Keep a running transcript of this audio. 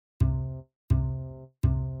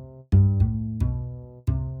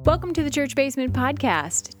Welcome to the Church Basement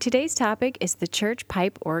Podcast. Today's topic is the church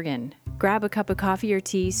pipe organ. Grab a cup of coffee or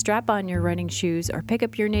tea, strap on your running shoes, or pick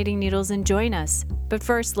up your knitting needles and join us. But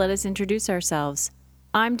first, let us introduce ourselves.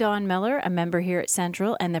 I'm Dawn Miller, a member here at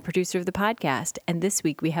Central and the producer of the podcast, and this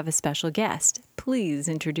week we have a special guest. Please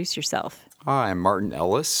introduce yourself. Hi, I'm Martin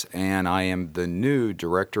Ellis, and I am the new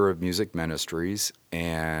Director of Music Ministries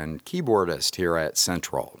and keyboardist here at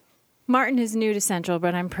Central. Martin is new to Central,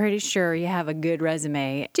 but I'm pretty sure you have a good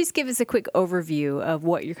resume. Just give us a quick overview of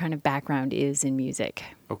what your kind of background is in music.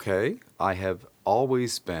 Okay, I have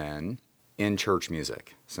always been in church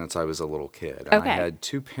music since I was a little kid. And Okay. I had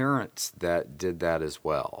two parents that did that as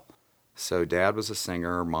well. So Dad was a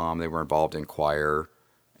singer, Mom, they were involved in choir,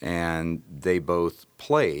 and they both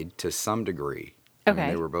played to some degree. Okay.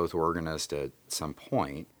 They were both organists at some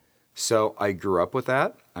point. So I grew up with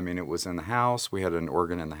that. I mean, it was in the house. We had an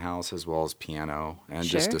organ in the house as well as piano, and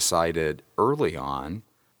just Sure. decided early on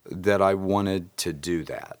that I wanted to do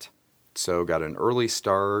that. So got an early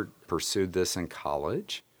start, pursued this in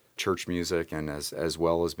college, church music, and as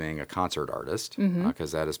well as being a concert artist,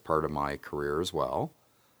 because that is part of my career as well,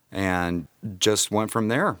 and just went from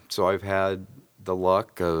there. So I've had the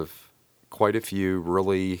luck of quite a few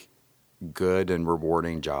really good and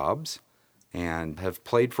rewarding jobs, and have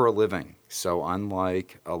played for a living. So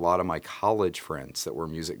unlike a lot of my college friends that were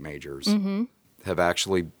music majors, have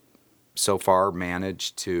actually so far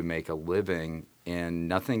managed to make a living in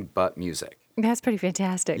nothing but music. That's pretty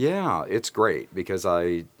fantastic. Yeah, it's great because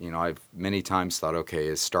I've many times thought, okay,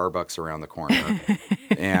 is Starbucks around the corner?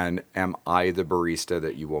 And am I the barista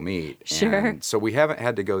that you will meet? Sure. And so we haven't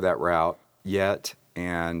had to go that route yet.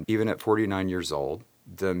 And even at 49 years old,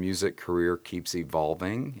 the music career keeps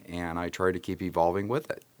evolving, and I try to keep evolving with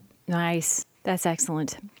it. Nice. That's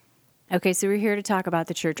excellent. Okay, so we're here to talk about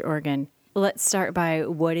the church organ. Let's start by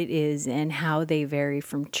what it is and how they vary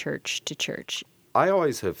from church to church. I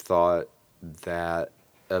always have thought that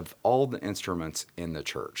of all the instruments in the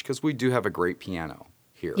church, because we do have a great piano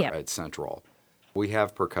here Yep. at Central, we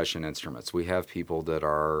have percussion instruments, we have people that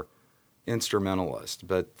are instrumentalists,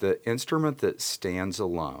 but the instrument that stands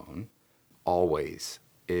alone always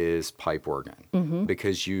is pipe organ,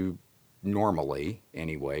 because you normally,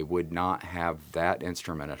 anyway, would not have that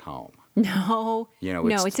instrument at home. No, You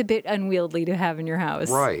know, it's a bit unwieldy to have in your house.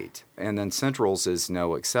 Right. And then Central's is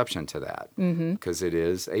no exception to that, because it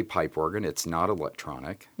is a pipe organ. It's not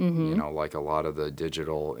electronic, like a lot of the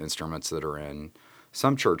digital instruments that are in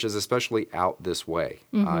some churches, especially out this way,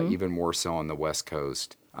 even more so on the West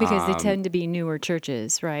Coast. Because they tend to be newer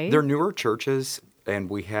churches, right? They're newer churches, and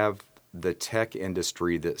we have the tech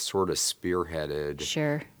industry that sort of spearheaded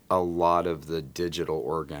Sure. a lot of the digital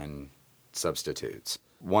organ substitutes.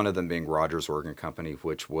 One of them being Rogers Organ Company,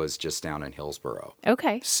 which was just down in Hillsboro.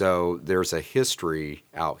 Okay. So there's a history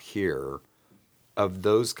out here of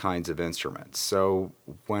those kinds of instruments. So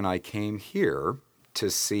when I came here to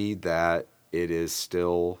see that it is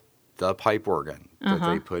still the pipe organ that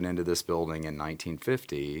they put into this building in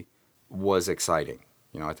 1950 was exciting.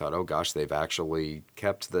 I thought, oh gosh, they've actually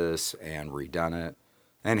kept this and redone it,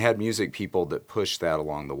 and had music people that pushed that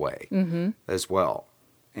along the way as well.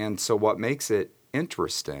 And so what makes it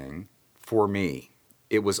interesting for me,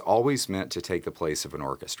 it was always meant to take the place of an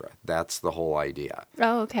orchestra. That's the whole idea.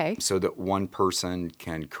 Oh, okay. So that one person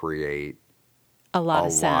can create A lot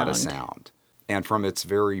of sound. sound. And from its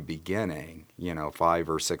very beginning, 500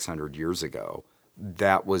 or 600 years ago,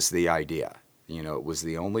 that was the idea. It was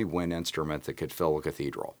the only wind instrument that could fill a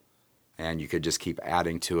cathedral. And you could just keep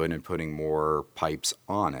adding to it and putting more pipes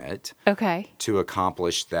on it Okay. to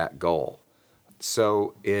accomplish that goal.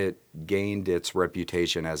 So it gained its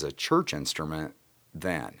reputation as a church instrument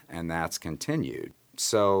then, and that's continued.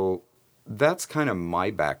 So that's kind of my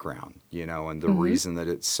background, and the reason that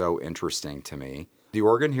it's so interesting to me. The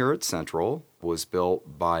organ here at Central was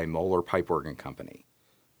built by Moeller Pipe Organ Company,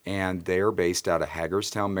 and they're based out of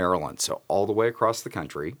Hagerstown, Maryland, so all the way across the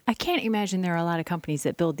country. I can't imagine there are a lot of companies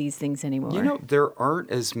that build these things anymore. There aren't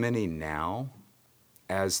as many now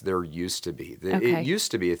as there used to be. Okay. It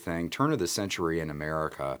used to be a thing, turn of the century in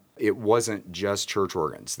America. It wasn't just church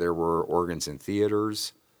organs. There were organs in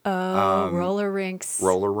theaters, roller rinks.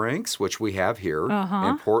 roller rinks, which we have here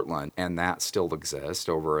in Portland, and that still exists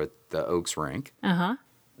over at the Oaks Rink.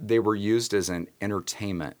 They were used as an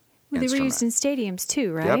entertainment Well, they were instrument. used in stadiums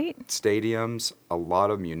too, right? Yep. Stadiums, a lot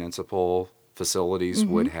of municipal facilities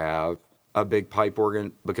would have a big pipe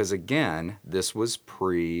organ because, again, this was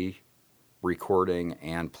pre-recording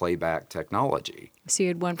and playback technology. So you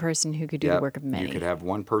had one person who could do the Yep. work of many. You could have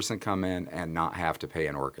one person come in and not have to pay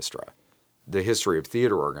an orchestra. The history of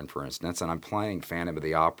theater organ, for instance, and I'm playing Phantom of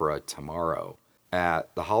the Opera tomorrow.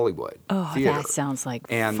 at the Hollywood Oh, Theater. that sounds like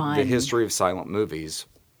And fun. the history of silent movies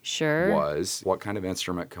Sure. was, what kind of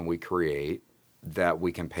instrument can we create that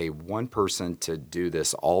we can pay one person to do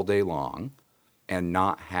this all day long and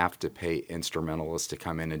not have to pay instrumentalists to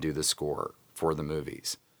come in and do the score for the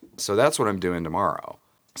movies? So that's what I'm doing tomorrow.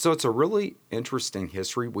 So it's a really interesting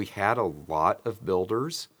history. We had a lot of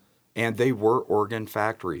builders, and they were organ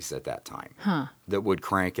factories at that time that would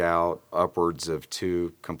crank out upwards of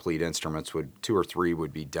 2 complete instruments. 2 or 3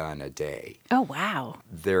 would be done a day. Oh, wow.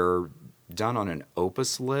 They're done on an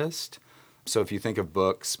opus list. So if you think of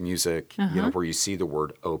books, music, where you see the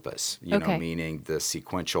word opus, Okay. meaning the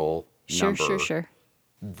sequential Sure, number sure.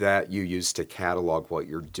 that you use to catalog what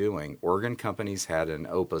you're doing, organ companies had an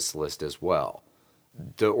opus list as well.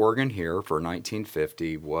 The organ here for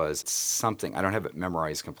 1950 was something, I don't have it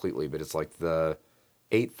memorized completely, but it's like the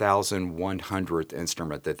 8,100th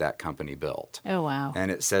instrument that company built. Oh, wow.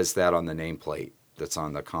 And it says that on the nameplate that's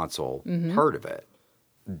on the console part of it.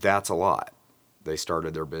 That's a lot. They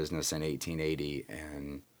started their business in 1880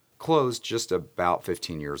 and closed just about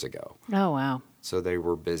 15 years ago. Oh, wow. So they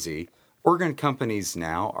were busy. Organ companies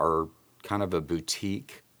now are kind of a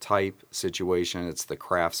boutique type situation. It's the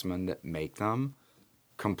craftsmen that make them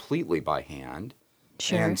completely by hand.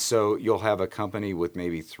 Sure. And so you'll have a company with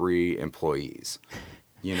maybe 3 employees.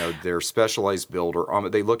 They're specialized builder.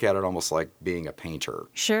 They look at it almost like being a painter.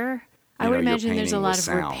 Sure. I You would know, you're imagine there's a painting lot with of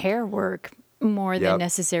sound. repair work more than Yep.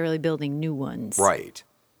 necessarily building new ones. Right.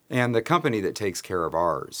 And the company that takes care of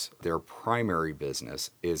ours, their primary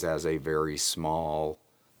business is as a very small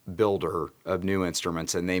builder of new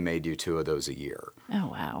instruments, and they may do 2 of those a year. Oh,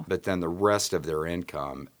 wow. But then the rest of their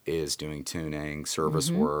income is doing tuning,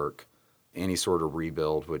 service work, any sort of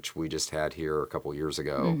rebuild, which we just had here a couple years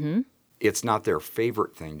ago. It's not their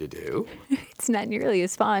favorite thing to do. It's not nearly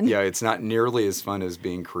as fun. Yeah, it's not nearly as fun as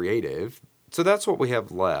being creative. So that's what we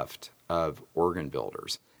have left of organ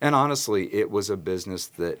builders. And honestly, it was a business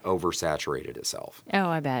that oversaturated itself. Oh,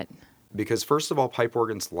 I bet. Because first of all, pipe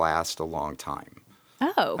organs last a long time.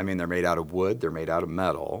 Oh. I mean, they're made out of wood, they're made out of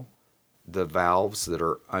metal. The valves that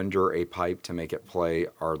are under a pipe to make it play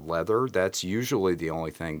are leather. That's usually the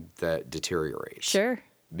only thing that deteriorates. Sure.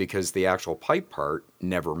 Because the actual pipe part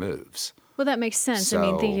never moves. Well, that makes sense. I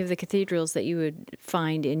mean, So- thinking of the cathedrals that you would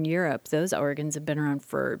find in Europe, those organs have been around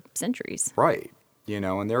for centuries. Right.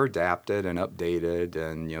 And they're adapted and updated,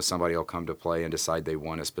 and, somebody will come to play and decide they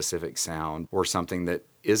want a specific sound or something that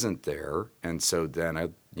isn't there. And so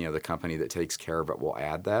then, the company that takes care of it will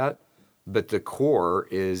add that. But the core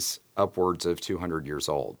is upwards of 200 years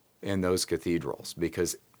old in those cathedrals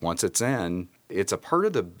because once it's in, it's a part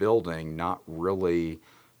of the building, not really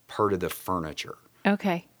part of the furniture.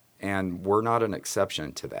 Okay. And we're not an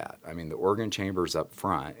exception to that. I mean, the organ chambers up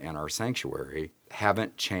front and our sanctuary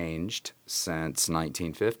haven't changed since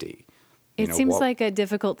 1950. It seems like a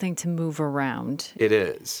difficult thing to move around. It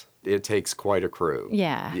is. It takes quite a crew.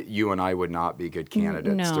 Yeah. You and I would not be good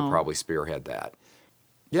candidates to No. probably spearhead that.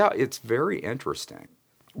 Yeah, it's very interesting.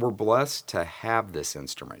 We're blessed to have this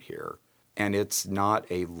instrument here. And it's not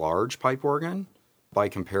a large pipe organ by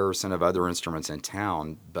comparison of other instruments in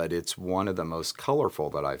town, but it's one of the most colorful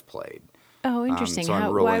that I've played. Oh, interesting. so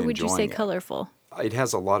I'm really why would you say enjoying it. colorful? It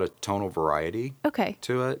has a lot of tonal variety Okay.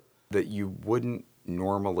 to it that you wouldn't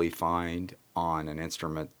normally find on an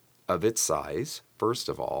instrument of its size, first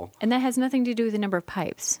of all. And that has nothing to do with the number of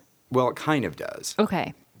pipes. Well, it kind of does.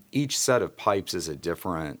 Okay. Each set of pipes is a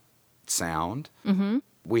different sound. Mm-hmm.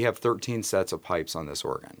 We have 13 sets of pipes on this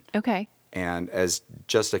organ. Okay. And as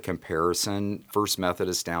just a comparison, First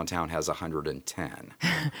Methodist downtown has 110.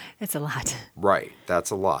 It's a lot. Right,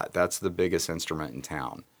 that's a lot. That's the biggest instrument in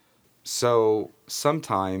town. So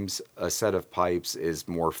sometimes a set of pipes is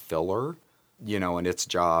more filler, and its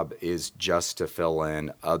job is just to fill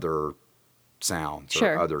in other sounds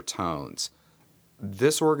Sure. or other tones.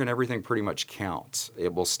 This organ, everything pretty much counts.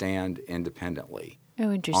 It will stand independently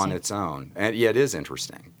Oh, interesting. on its own. And yeah, it is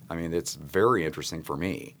interesting. I mean, it's very interesting for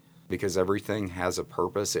me because everything has a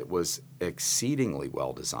purpose. It was exceedingly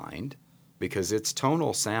well designed because its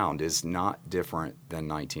tonal sound is not different than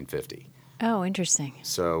 1950. Oh, interesting.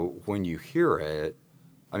 So when you hear it,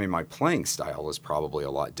 I mean, my playing style is probably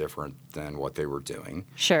a lot different than what they were doing.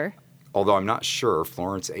 Sure. Although I'm not sure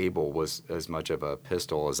Florence Abel was as much of a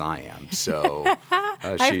pistol as I am. So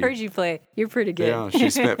I've heard you play. You're pretty good. yeah, she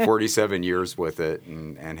spent 47 years with it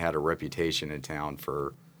and had a reputation in town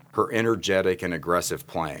for her energetic and aggressive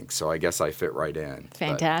playing. So I guess I fit right in. But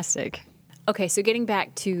Fantastic. Okay, so getting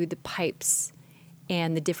back to the pipes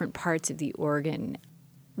and the different parts of the organ,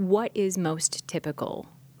 what is most typical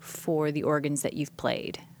for the organs that you've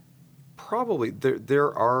played? probably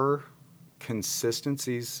there are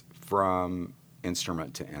consistencies from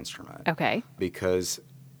instrument to instrument. Okay. Because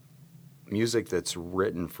music that's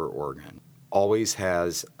written for organ always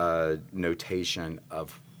has a notation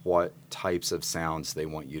of what types of sounds they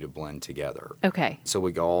want you to blend together. Okay. So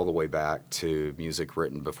we go all the way back to music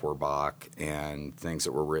written before Bach and things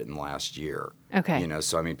that were written last year. Okay.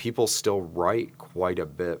 So I mean, people still write quite a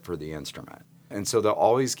bit for the instrument. And so they'll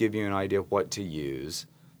always give you an idea of what to use.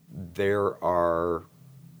 There are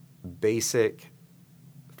basic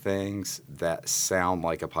things that sound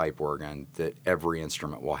like a pipe organ that every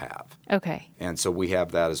instrument will have. Okay. And so we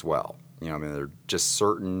have that as well. I mean, there are just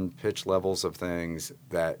certain pitch levels of things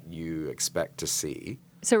that you expect to see.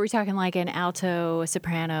 So we're talking like an alto, a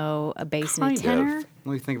soprano, a bass, and a tenor?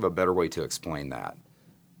 Let me think of a better way to explain that.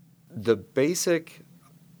 The basic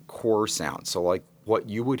core sound, so like what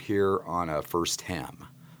you would hear on a first hymn.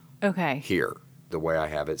 Okay. Here, the way I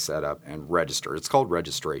have it set up and register. It's called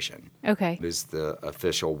registration. Okay. It is the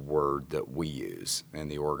official word that we use in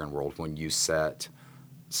the organ world when you set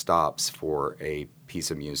stops for a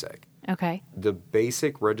piece of music. Okay. The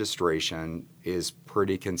basic registration is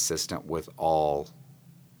pretty consistent with all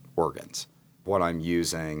organs. What I'm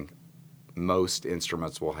using, most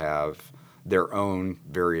instruments will have their own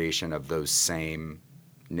variation of those same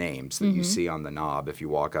names that you see on the knob if you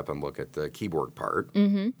walk up and look at the keyboard part.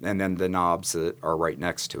 And then the knobs that are right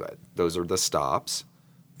next to it. Those are the stops.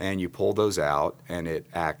 And you pull those out and it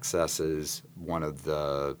accesses one of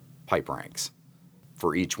the pipe ranks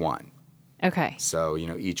for each one. Okay. So,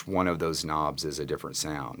 each one of those knobs is a different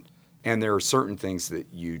sound. And there are certain things that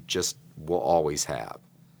you just will always have.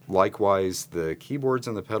 Likewise, the keyboards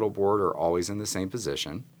and the pedal board are always in the same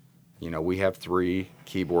position. We have 3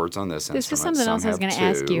 keyboards on this instrument. This was something else I was going to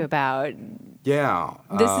ask you about. Yeah.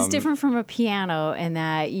 This is different from a piano in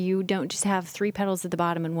that you don't just have 3 pedals at the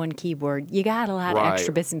bottom and 1 keyboard. You got a lot of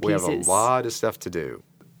extra bits and pieces. We have a lot of stuff to do.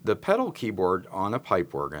 The pedal keyboard on a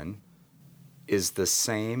pipe organ is the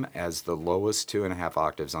same as the lowest 2.5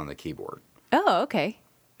 octaves on the keyboard. Oh, okay.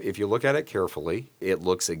 If you look at it carefully, it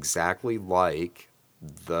looks exactly like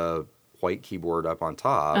the white keyboard up on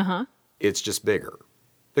top. It's just bigger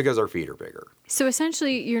because our feet are bigger. So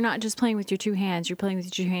essentially, you're not just playing with your 2 hands, you're playing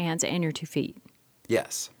with your 2 hands and your 2 feet.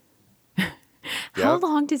 Yes. How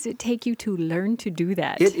long does it take you to learn to do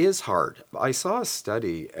that? It is hard. I saw a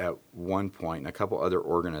study at one point, and a couple other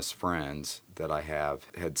organist friends that I have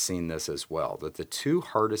had seen this as well, that the 2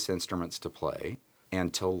 hardest instruments to play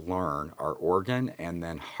and to learn are organ and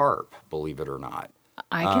then harp, believe it or not.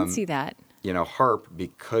 I can see that. Harp,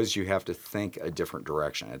 because you have to think a different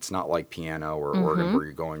direction. It's not like piano or organ where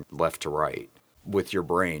you're going left to right. With your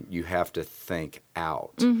brain, you have to think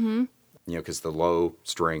out. Because the low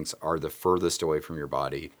strings are the furthest away from your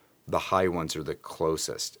body. The high ones are the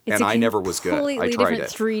closest. And I never was good. I tried it. Completely different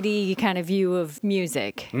 3D kind of view of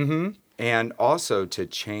music. And also to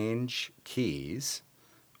change keys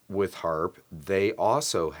with harp, they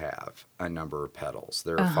also have a number of pedals.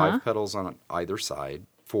 There are 5 pedals on either side,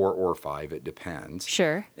 4 or 5, it depends.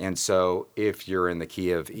 Sure. And so if you're in the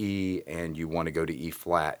key of E and you want to go to E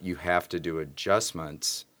flat, you have to do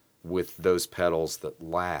adjustments with those pedals that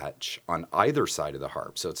latch on either side of the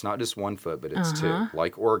harp. So it's not just 1 foot, but it's 2.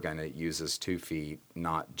 Like organ, it uses 2 feet,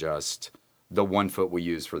 not just the 1 foot we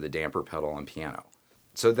use for the damper pedal on piano.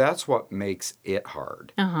 So that's what makes it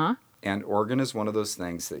hard. And organ is one of those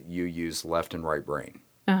things that you use left and right brain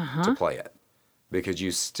to play it. Because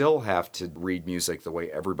you still have to read music the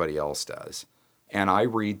way everybody else does. And I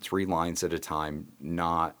read 3 lines at a time,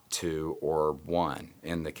 not 2 or 1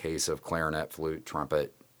 in the case of clarinet, flute,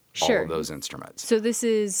 trumpet, all of those instruments. So this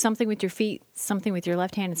is something with your feet, something with your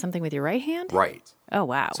left hand, and something with your right hand? Right. Oh,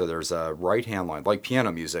 wow. So there's a right hand line. Like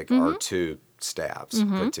piano music are 2 staves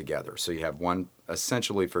put together. So you have one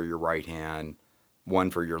essentially for your right hand,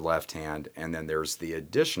 one for your left hand, and then there's the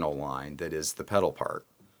additional line that is the pedal part.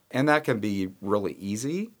 And that can be really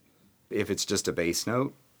easy if it's just a bass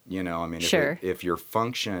note. If your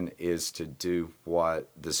function is to do what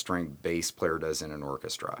the string bass player does in an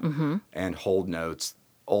orchestra and hold notes,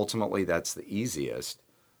 ultimately that's the easiest.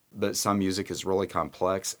 But some music is really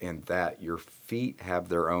complex in that your feet have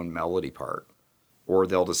their own melody part. Or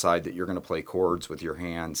they'll decide that you're going to play chords with your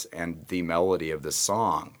hands and the melody of the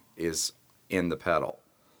song is in the pedal.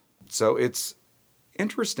 So it's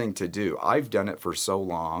interesting to do. I've done it for so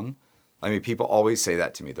long. I mean, people always say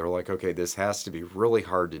that to me. They're like, okay, this has to be really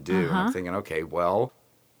hard to do. And I'm thinking, okay, well,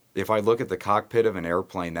 if I look at the cockpit of an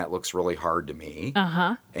airplane, that looks really hard to me.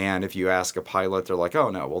 And if you ask a pilot, they're like,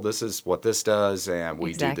 oh, no, well, this is what this does, and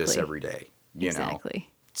we do this every day. You know?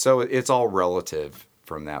 So it's all relative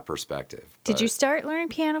from that perspective. Did you start learning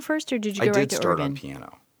piano first, or did you go right to organ? I did start on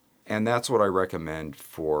piano. And that's what I recommend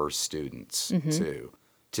for students too,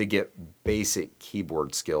 to get basic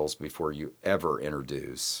keyboard skills before you ever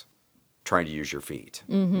introduce trying to use your feet.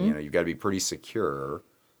 You've got to be pretty secure.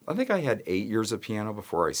 I think I had 8 years of piano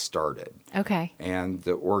before I started. Okay. And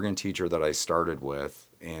the organ teacher that I started with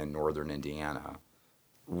in northern Indiana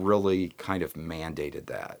really kind of mandated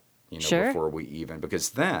that, Sure. before we even,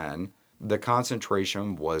 because then the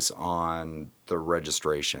concentration was on the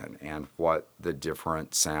registration and what the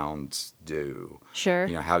different sounds do. Sure.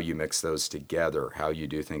 How you mix those together, how you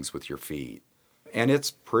do things with your feet. And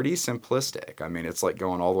it's pretty simplistic. I mean, it's like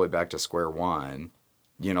going all the way back to square one.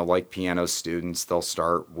 Like piano students, they'll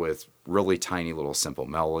start with really tiny little simple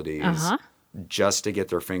melodies just to get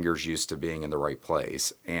their fingers used to being in the right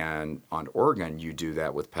place. And on organ, you do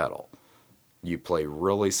that with pedal. You play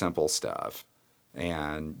really simple stuff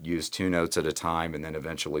and use 2 notes at a time, and then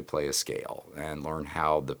eventually play a scale and learn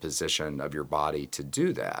how the position of your body to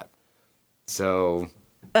do that. So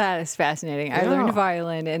that is fascinating. I learned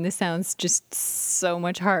violin, and this sounds just so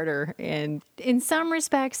much harder. And in some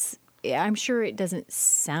respects, I'm sure it doesn't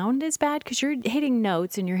sound as bad because you're hitting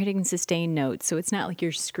notes and you're hitting sustained notes. So it's not like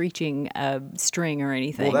you're screeching a string or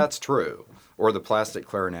anything. Well, that's true. Or the plastic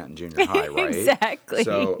clarinet in junior high, right?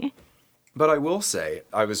 Exactly. But I will say,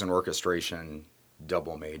 I was an orchestration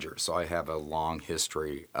double major, so I have a long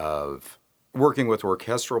history of working with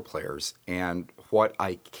orchestral players and what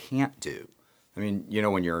I can't do. I mean,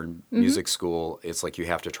 when you're in music school, it's like you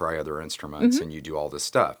have to try other instruments and you do all this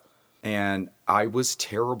stuff. And I was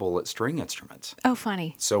terrible at string instruments. Oh,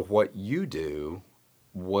 funny. So what you do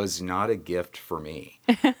was not a gift for me.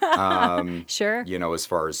 Sure. As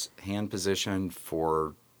far as hand position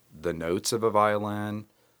for the notes of a violin,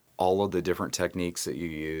 all of the different techniques that you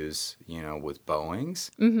use, with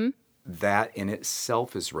bowings, that in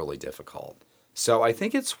itself is really difficult. So I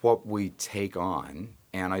think it's what we take on,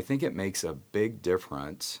 and I think it makes a big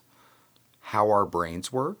difference how our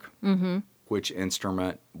brains work, which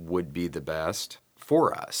instrument would be the best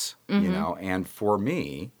for us, and for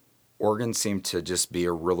me, organs seem to just be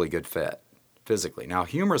a really good fit physically. Now,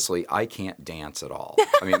 humorously, I can't dance at all.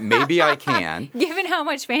 I mean, maybe I can. Given how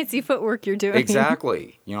much fancy footwork you're doing.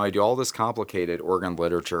 Exactly. I do all this complicated organ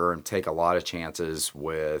literature and take a lot of chances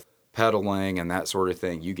with pedaling and that sort of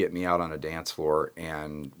thing. You get me out on a dance floor,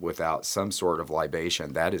 and without some sort of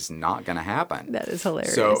libation, that is not going to happen. That is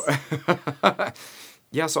hilarious. So,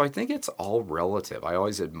 so I think it's all relative. I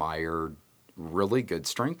always admired really good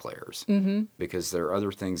string players because there are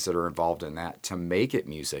other things that are involved in that to make it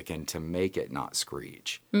music and to make it not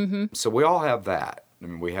screech. So we all have that. I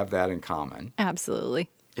mean, we have that in common. Absolutely.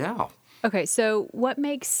 Yeah. Okay, so what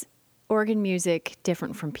makes organ music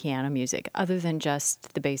different from piano music other than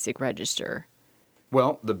just the basic register?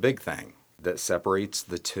 Well, the big thing that separates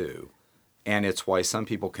the two, and it's why some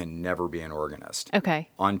people can never be an organist. Okay.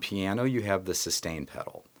 On piano, you have the sustain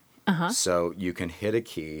pedal. So you can hit a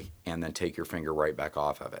key and then take your finger right back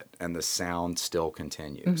off of it, and the sound still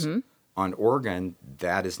continues. On organ,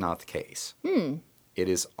 that is not the case. It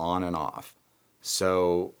is on and off.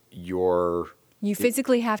 So you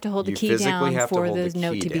physically have to hold the key down for the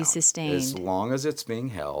note to be sustained. As long as it's being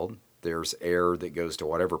held, there's air that goes to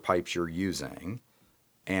whatever pipes you're using,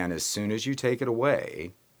 and as soon as you take it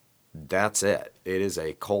away, that's it. It is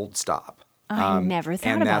a cold stop. I never thought about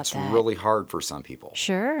that. And that's really hard for some people.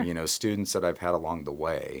 Sure. Students that I've had along the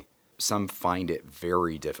way, some find it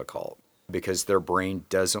very difficult because their brain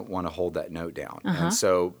doesn't want to hold that note down. And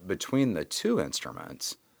so between the two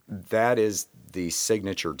instruments, that is the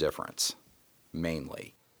signature difference,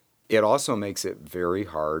 mainly. It also makes it very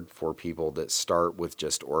hard for people that start with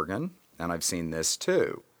just organ, and I've seen this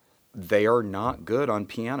too. They are not good on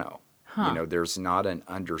piano. There's not an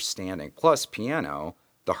understanding. Plus, piano,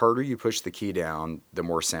 the harder you push the key down, the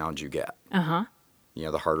more sound you get. The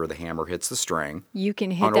harder the hammer hits the string. You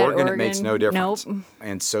can hit on that organ, it makes no difference. Nope.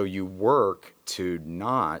 And so you work to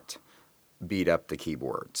not beat up the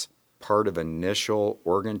keyboards. Part of initial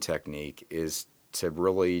organ technique is to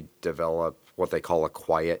really develop what they call a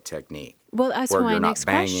quiet technique. Well, that's where my you're not next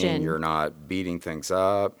banging, question. You're not beating things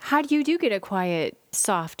up. How do you get a quiet,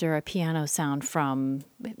 soft, or a piano sound from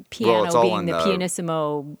piano being the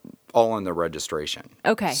pianissimo? All in the registration.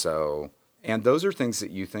 Okay. So, and those are things that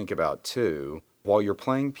you think about too. While you're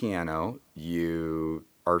playing piano, you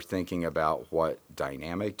are thinking about what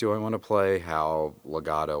dynamic do I want to play, how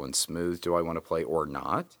legato and smooth do I want to play or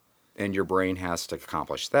not, and your brain has to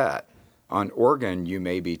accomplish that. On organ, you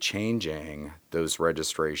may be changing those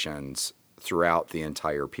registrations throughout the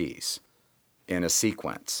entire piece in a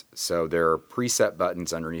sequence. So there are preset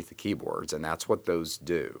buttons underneath the keyboards, and that's what those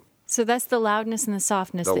do. So that's the loudness and the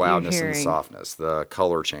softness The that loudness you're and hearing. the softness, the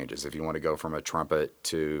color changes. If you want to go from a trumpet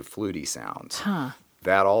to fluty sounds, Huh.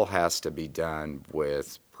 that all has to be done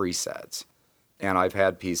with presets. And I've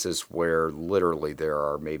had pieces where literally there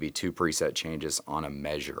are maybe 2 preset changes on a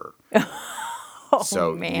measure. Oh,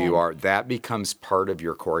 So man. that becomes part of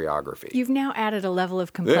your choreography. You've now added a level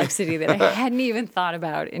of complexity that I hadn't even thought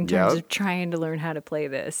about in terms Yep. of trying to learn how to play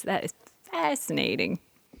this. That is fascinating.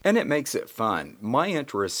 And it makes it fun. My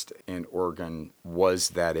interest in organ was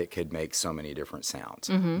that it could make so many different sounds.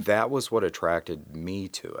 That was what attracted me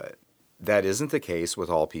to it. That isn't the case with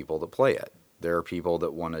all people that play it. There are people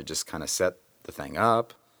that want to just kind of set the thing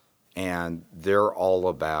up, and they're all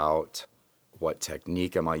about what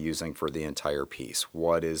technique am I using for the entire piece?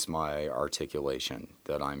 What is my articulation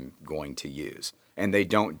that I'm going to use? And they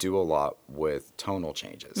don't do a lot with tonal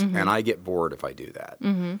changes. And I get bored if I do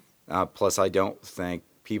that. Plus, I don't think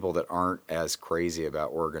people that aren't as crazy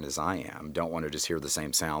about organ as I am don't want to just hear the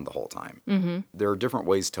same sound the whole time. There are different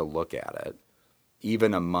ways to look at it,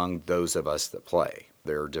 even among those of us that play.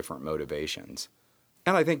 There are different motivations.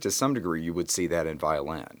 And I think to some degree you would see that in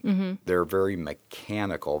violin. They're very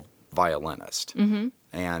mechanical violinist.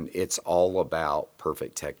 And it's all about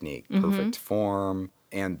perfect technique, perfect form,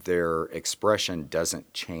 and their expression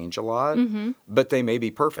doesn't change a lot, but they may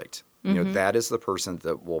be perfect. You know, that is the person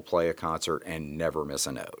that will play a concert and never miss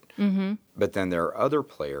a note. But then there are other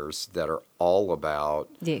players that are all about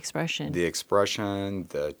The expression.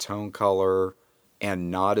 the tone color, and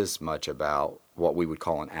not as much about what we would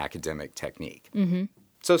call an academic technique.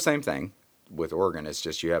 So same thing with organ. It's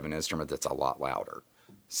just you have an instrument that's a lot louder.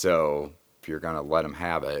 So if you're going to let them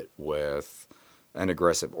have it with an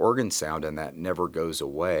aggressive organ sound and that never goes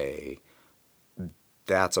away,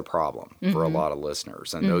 that's a problem for a lot of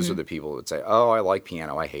listeners. And those are the people that would say, oh, I like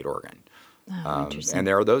piano, I hate organ. Oh, interesting. And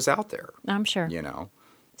there are those out there, I'm sure. you know.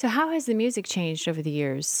 So how has the music changed over the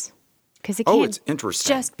years? Because it Oh, can't it's interesting.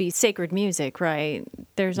 just be sacred music, right?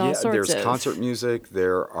 There's all sorts there's of... concert music.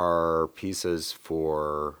 There are pieces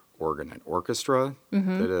for organ and orchestra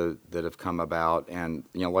that have come about. And,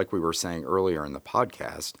 you know, like we were saying earlier in the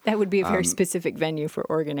podcast. That would be a very specific venue for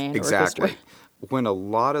organ and Exactly. orchestra. When a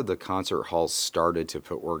lot of the concert halls started to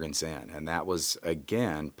put organs in, and that was,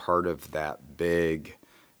 again, part of that big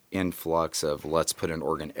influx of let's put an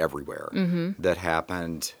organ everywhere that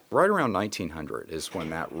happened right around 1900 is when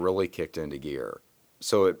that really kicked into gear.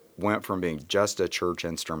 So it went from being just a church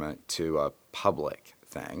instrument to a public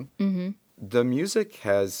thing. The music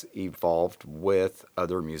has evolved with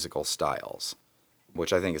other musical styles,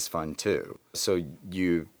 which I think is fun too. So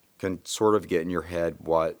you can sort of get in your head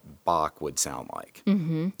what Bach would sound like.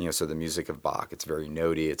 You know, so the music of Bach, it's very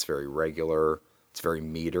notey, it's very regular, it's very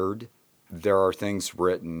metered. There are things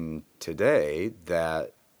written today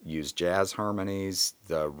that use jazz harmonies.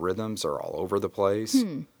 The rhythms are all over the place.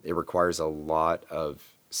 It requires a lot of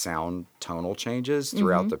sound tonal changes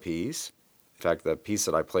throughout the piece. In fact, the piece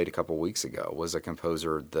that I played a couple weeks ago was a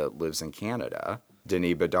composer that lives in Canada,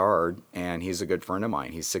 Denis Bedard, and he's a good friend of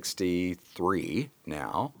mine. He's 63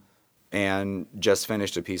 now and just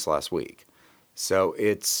finished a piece last week. So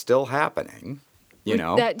it's still happening. You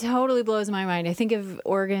know? That totally blows my mind. I think of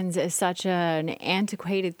organs as such an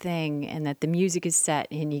antiquated thing, and that the music is set,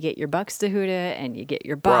 and you get your Buxtehude, and you get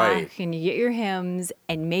your Bach, Right. and you get your hymns,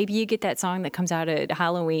 and maybe you get that song that comes out at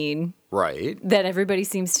Halloween Right. that everybody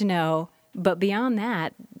seems to know. But beyond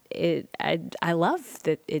that, I love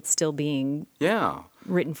that it's still being Yeah.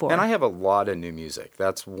 written for. And I have a lot of new music.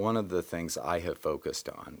 That's one of the things I have focused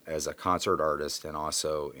on as a concert artist and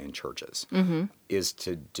also in churches, is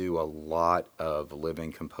to do a lot of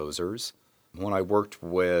living composers. When I worked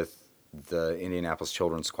with the Indianapolis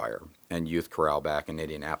Children's Choir and Youth Chorale back in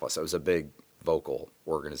Indianapolis, it was a big vocal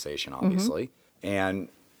organization, obviously. And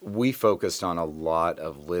we focused on a lot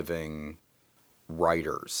of living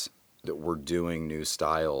writers that were doing new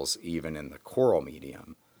styles, even in the choral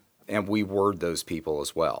medium. And we word those people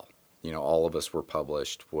as well. You know, all of us were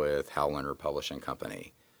published with Hal Leonard Publishing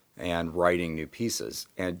Company and writing new pieces.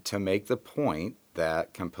 And to make the point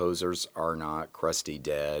that composers are not crusty,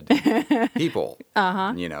 dead people.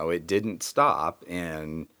 You know, it didn't stop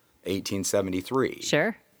in 1873.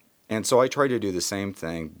 Sure. And so I try to do the same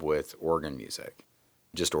thing with organ music.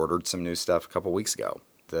 Just ordered some new stuff a couple weeks ago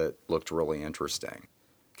that looked really interesting.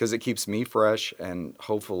 Because it keeps me fresh and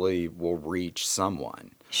hopefully will reach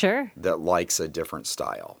someone Sure. that likes a different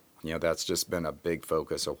style. You know, that's just been a big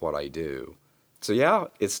focus of what I do. So yeah,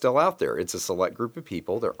 it's still out there. It's a select group of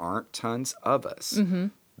people. There aren't tons of us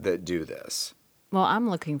that do this. Well, I'm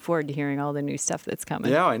looking forward to hearing all the new stuff that's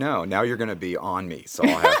coming. Yeah, I know. Now you're going to be on me, so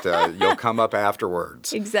I'll have to, you'll come up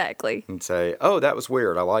afterwards. Exactly. And say, oh, that was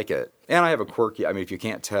weird. I like it. And I have a quirky, I mean, if you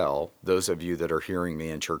can't tell, those of you that are hearing me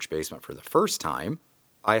in Church Basement for the first time,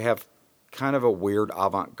 I have kind of a weird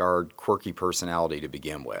avant-garde, quirky personality to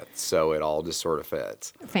begin with. So it all just sort of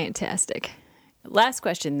fits. Fantastic. Last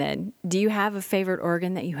question then. Do you have a favorite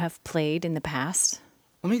organ that you have played in the past?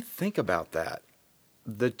 Let me think about that.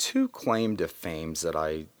 The two claim to fames that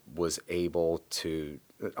I was able to,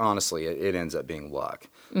 honestly, it ends up being luck.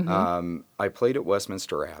 Mm-hmm. I played at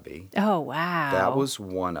Westminster Abbey. Oh, wow. That was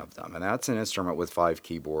one of them. And that's an instrument with 5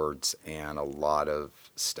 keyboards and a lot of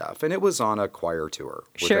stuff. And it was on a choir tour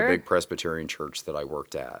with a big Presbyterian church that I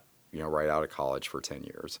worked at, right out of college for 10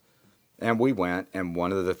 years. And we went, and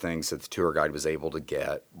one of the things that the tour guide was able to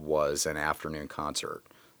get was an afternoon concert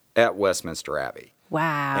at Westminster Abbey.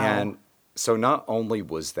 Wow. And so not only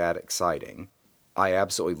was that exciting, I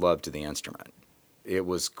absolutely loved the instrument. It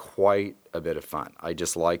was quite a bit of fun. I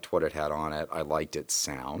just liked what it had on it. I liked its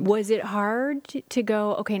sound. Was it hard to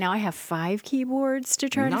go, okay, now I have 5 keyboards to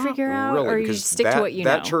try to figure out? Really, or you stick to what you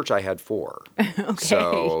know? know? That church I had 4. Okay.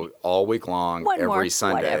 So all week long, one every more,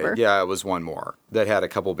 Sunday. Whatever. Yeah, it was one more. That had a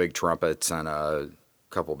couple big trumpets and a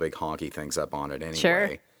couple big honky things up on it anyway.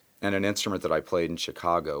 Sure. And an instrument that I played in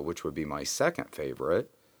Chicago, which would be my second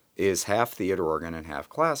favorite, is half theater organ and half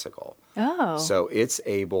classical. Oh. So it's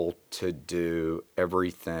able to do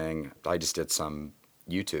everything. I just did some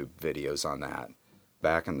YouTube videos on that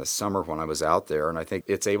back in the summer when I was out there, and I think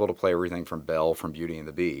it's able to play everything from Belle from Beauty and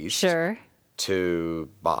the Beast to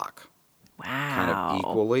Bach. Wow. Kind of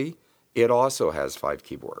equally. It also has 5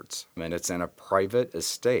 keyboards. I mean, it's in a private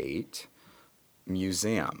estate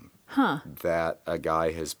museum that a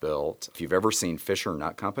guy has built. If you've ever seen Fisher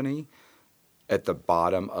Nut Company, at the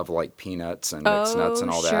bottom of like peanuts and mixed nuts and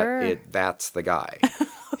all that, that's the guy.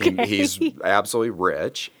 Okay. He's absolutely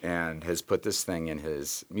rich and has put this thing in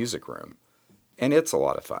his music room. And it's a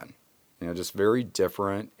lot of fun. Just very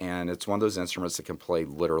different. And it's one of those instruments that can play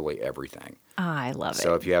literally everything. I love it.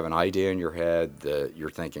 So if you have an idea in your head that you're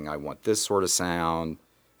thinking, I want this sort of sound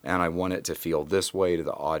and I want it to feel this way to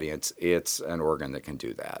the audience, it's an organ that can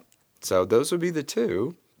do that. So those would be the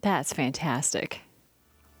two. That's fantastic.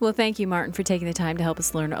 Well, thank you, Martin, for taking the time to help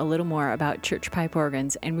us learn a little more about church pipe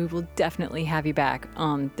organs, and we will definitely have you back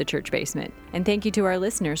on the Church Basement. And thank you to our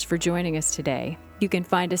listeners for joining us today. You can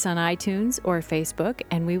find us on iTunes or Facebook,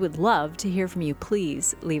 and we would love to hear from you.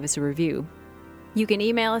 Please leave us a review. You can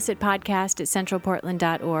email us at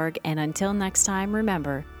podcast@centralportland.org, and until next time,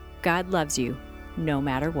 remember, God loves you no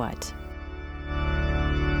matter what.